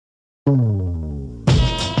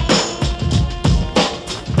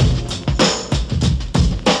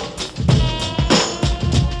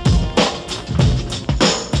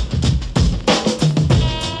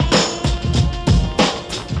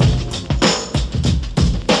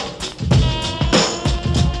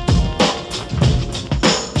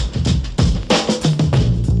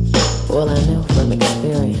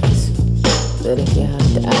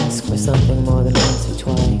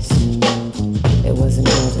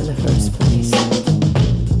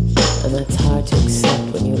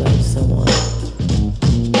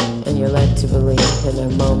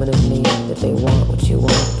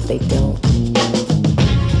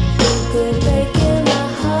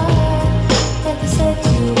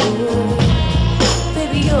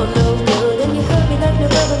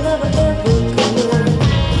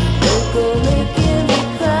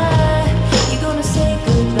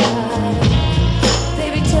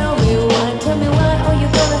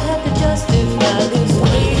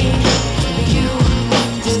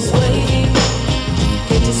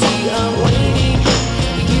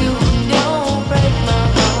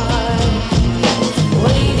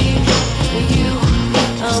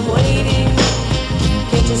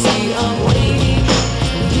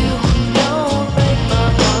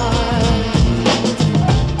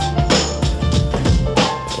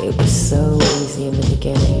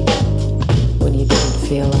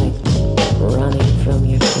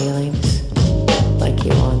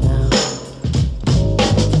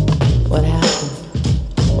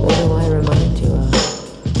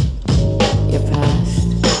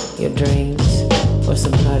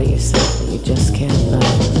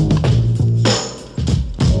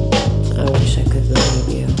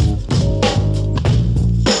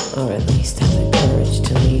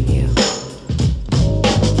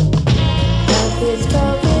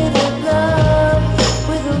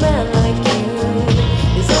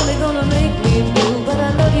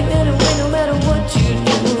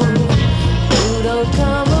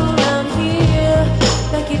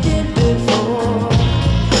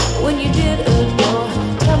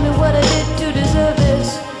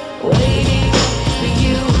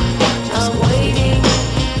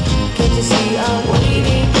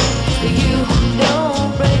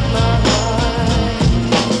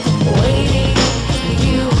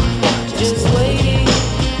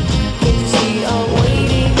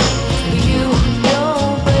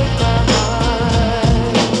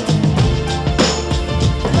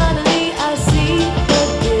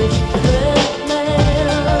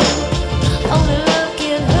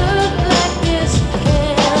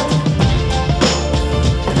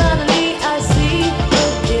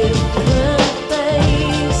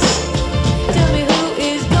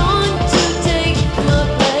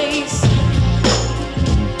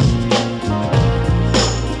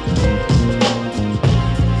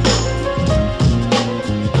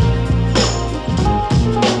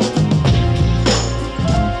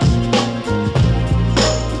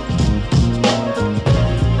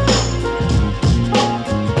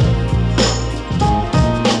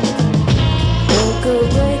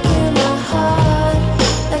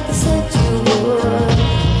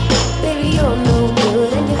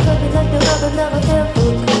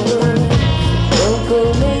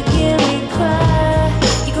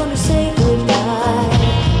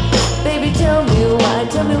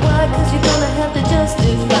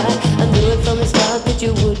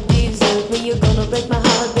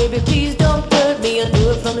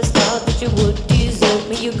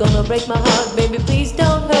gonna break my heart, baby, please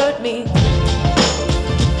don't hurt me.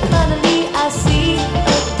 Finally I see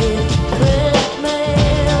a different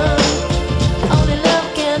man. Only love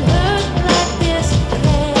can hurt like this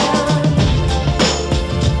can.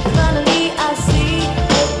 Finally I see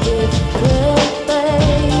a different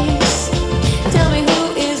face. Tell me who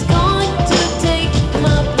is going to take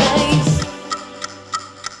my place.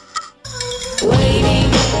 Waiting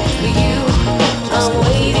for you, I'm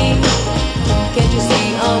waiting. Can't you see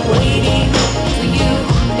I'm waiting for you?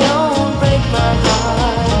 Don't break my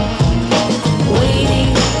heart.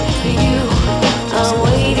 Waiting for you, I'm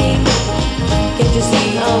waiting. Can't you see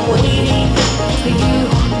I'm waiting for you?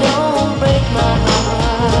 Don't break my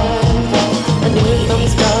heart. I knew it from the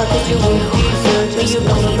start that you would desert me. You're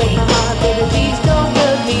gonna break my heart.